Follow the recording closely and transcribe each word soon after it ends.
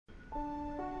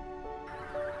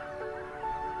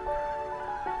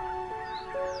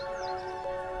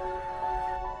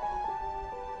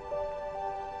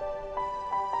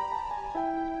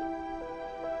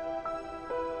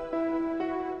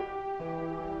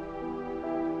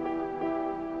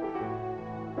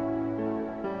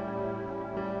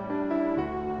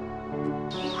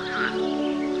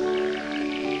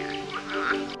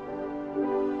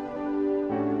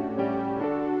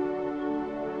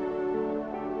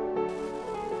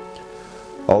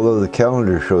Although the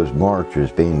calendar shows March as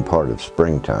being part of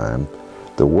springtime,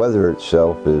 the weather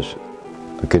itself is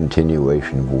a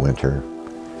continuation of winter,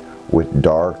 with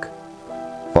dark,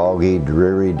 foggy,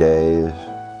 dreary days,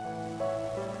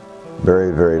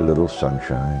 very, very little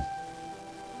sunshine.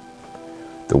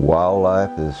 The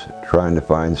wildlife is trying to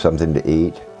find something to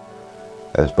eat,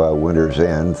 as by winter's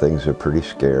end things are pretty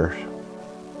scarce.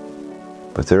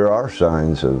 But there are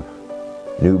signs of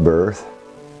new birth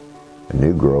and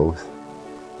new growth.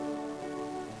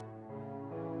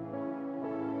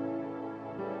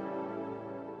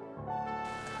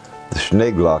 The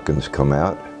sneglockens come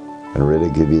out and really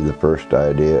give you the first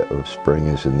idea of spring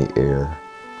is in the air.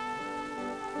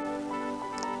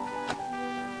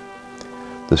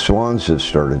 The swans have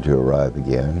started to arrive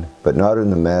again, but not in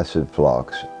the massive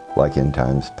flocks like in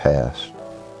times past.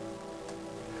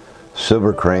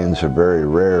 Silver cranes are very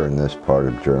rare in this part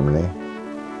of Germany.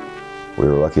 We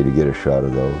were lucky to get a shot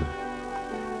of those.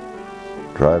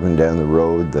 Driving down the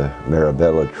road, the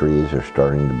Mirabella trees are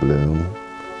starting to bloom.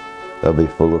 They'll be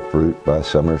full of fruit by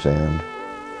summer's end.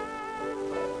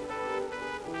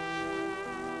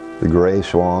 The gray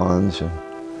swans and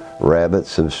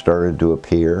rabbits have started to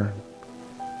appear,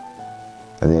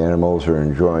 and the animals are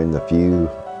enjoying the few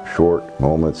short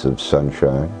moments of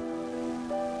sunshine.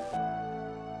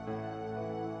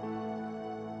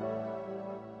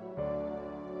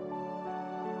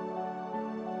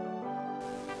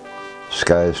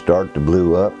 Skies start to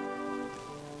blue up,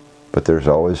 but there's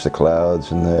always the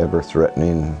clouds and the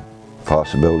ever-threatening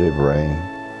possibility of rain.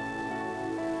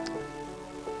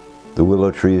 The willow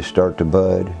trees start to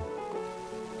bud.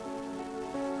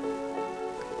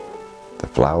 The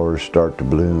flowers start to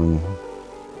bloom.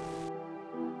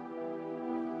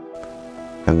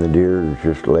 And the deer are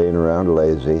just laying around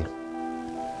lazy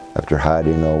after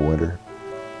hiding all winter.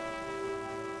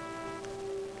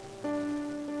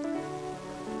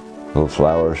 Little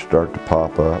flowers start to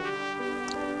pop up.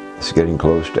 It's getting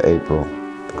close to April.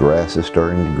 The grass is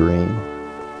starting to green,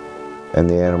 and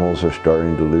the animals are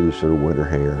starting to lose their winter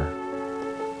hair.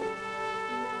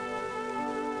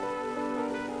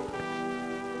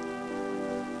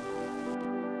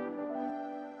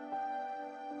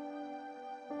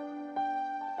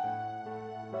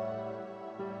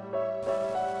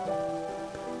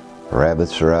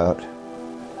 Rabbits are out.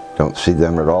 Don't see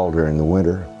them at all during the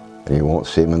winter, and you won't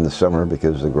see them in the summer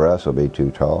because the grass will be too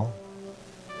tall.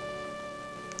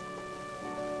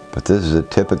 But this is a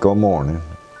typical morning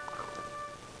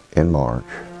in March.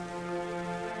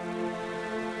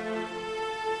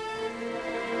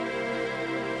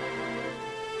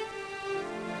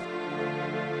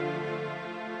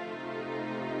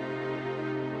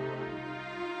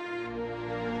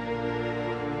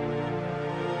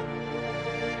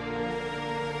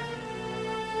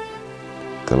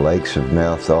 The lakes have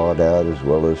now thawed out, as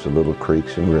well as the little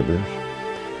creeks and rivers,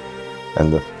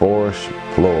 and the forest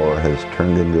floor has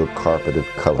turned into a carpet of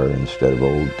color instead of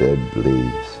old dead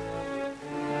leaves.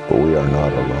 But we are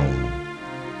not alone.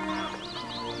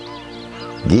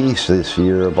 Geese this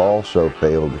year have also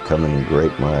failed to come in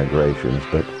great migrations,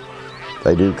 but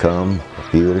they do come a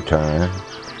few at a time,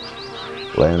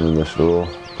 land in this little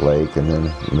lake, and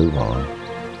then move on.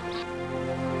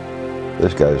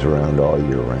 This guy's around all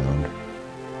year round.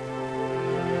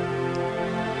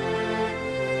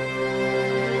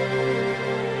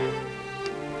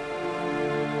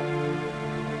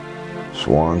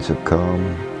 Swans have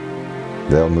come.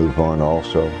 They'll move on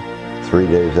also. 3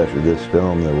 days after this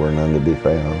film, there were none to be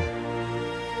found.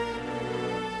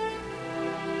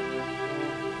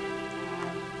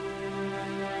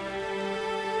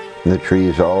 And the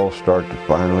trees all start to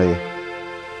finally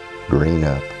green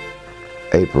up.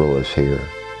 April is here.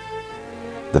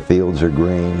 The fields are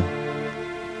green.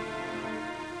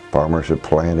 Farmers are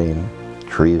planting.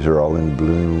 Trees are all in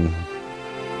bloom.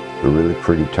 A really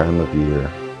pretty time of year.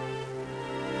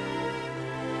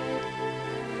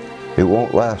 It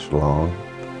won't last long,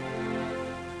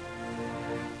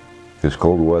 because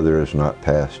cold weather is not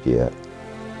past yet.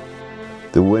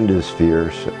 The wind is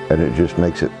fierce, and it just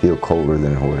makes it feel colder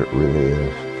than what it really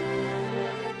is.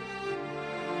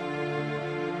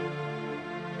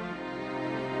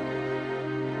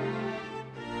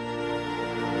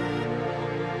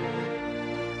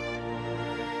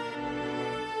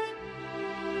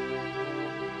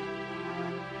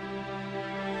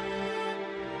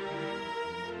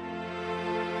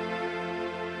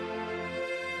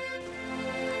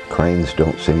 Cranes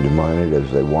don't seem to mind it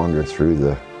as they wander through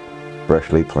the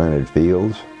freshly planted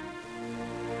fields.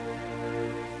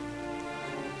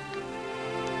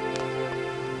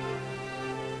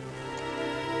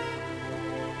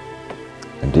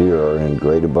 And deer are in in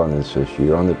great abundance this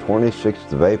year. On the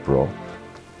 26th of April,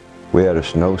 we had a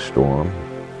snowstorm,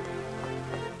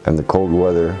 and the cold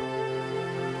weather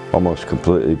almost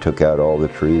completely took out all the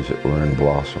trees that were in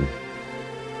blossom.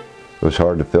 It was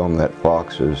hard to film that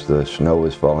fox as the snow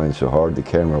was falling so hard the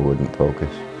camera wouldn't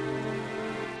focus.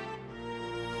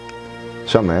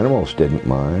 Some animals didn't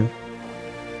mind.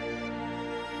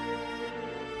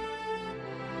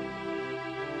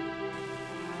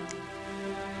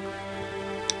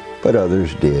 But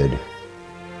others did.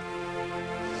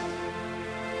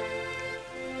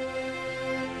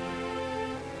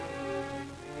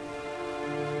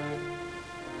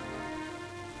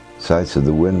 Sights of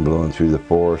the wind blowing through the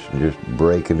forest and just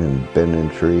breaking and bending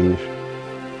trees.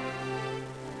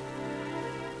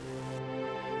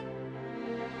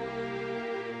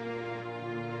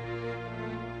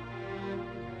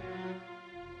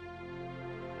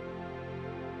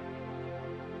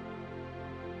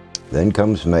 Then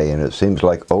comes May, and it seems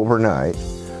like overnight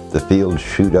the fields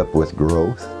shoot up with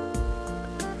growth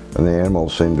and the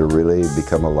animals seem to really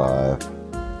become alive,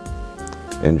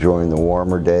 enjoying the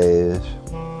warmer days,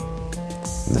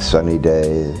 the sunny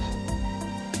days.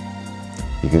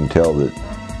 You can tell that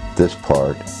this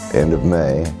part, end of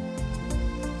May,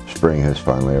 spring has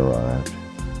finally arrived.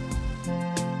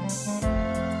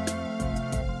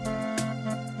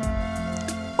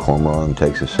 Cormorant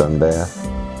takes a sunbath.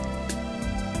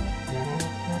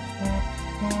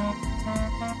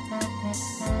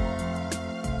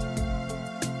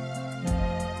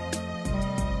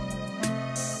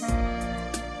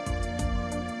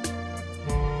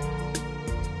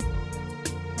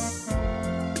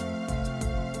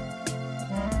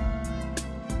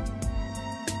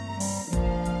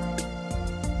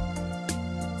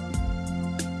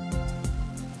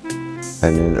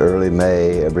 And in early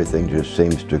May, everything just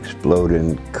seems to explode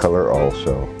in color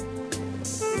also.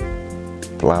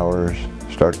 Flowers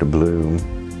start to bloom.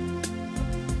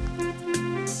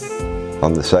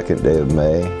 On the second day of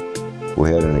May,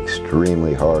 we had an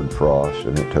extremely hard frost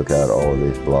and it took out all of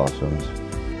these blossoms.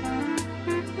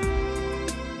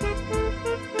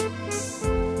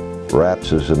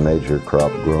 Raps is a major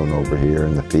crop grown over here,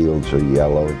 and the fields are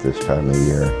yellow at this time of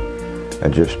year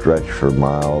and just stretch for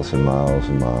miles and miles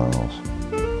and miles.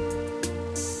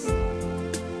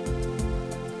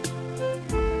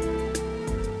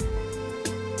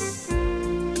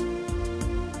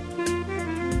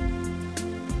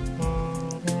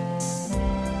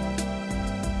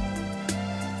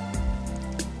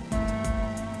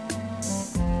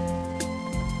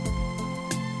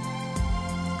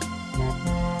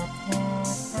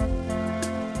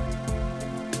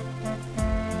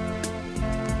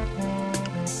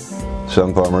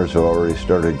 Some farmers have already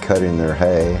started cutting their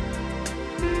hay,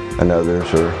 and others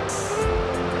are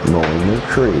mowing their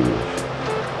trees.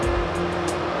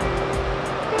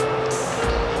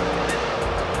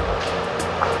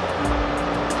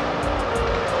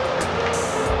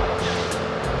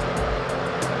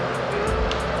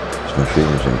 This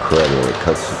machine is incredible. It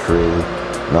cuts the tree,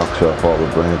 knocks off all the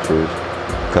branches,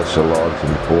 cuts the logs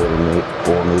in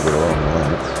 4-meter long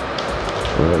lengths.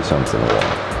 Really something to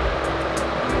watch.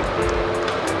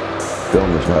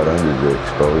 Film is not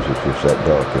underexposed, it's just that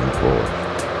dark in the forest.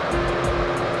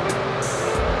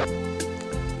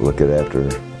 Look at after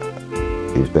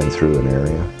he's been through an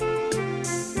area.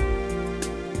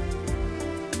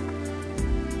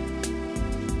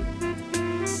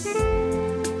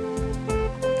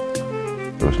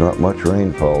 There was not much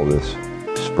rainfall this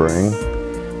spring.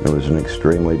 It was an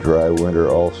extremely dry winter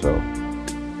also.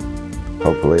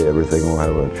 Hopefully everything will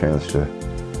have a chance to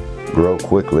grow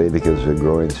quickly because the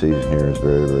growing season here is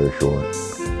very, very short.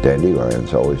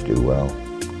 Dandelions always do well.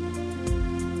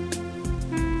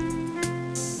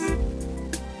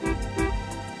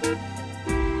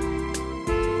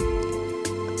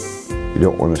 You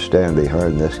don't want to stand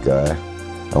behind this guy.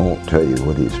 I won't tell you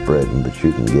what he's spreading, but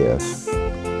you can guess.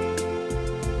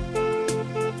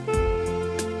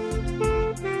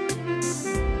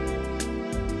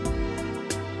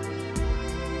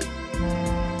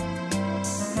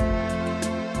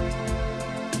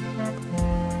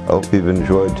 I hope you've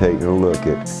enjoyed taking a look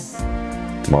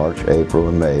at March, April,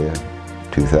 and May of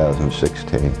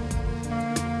 2016.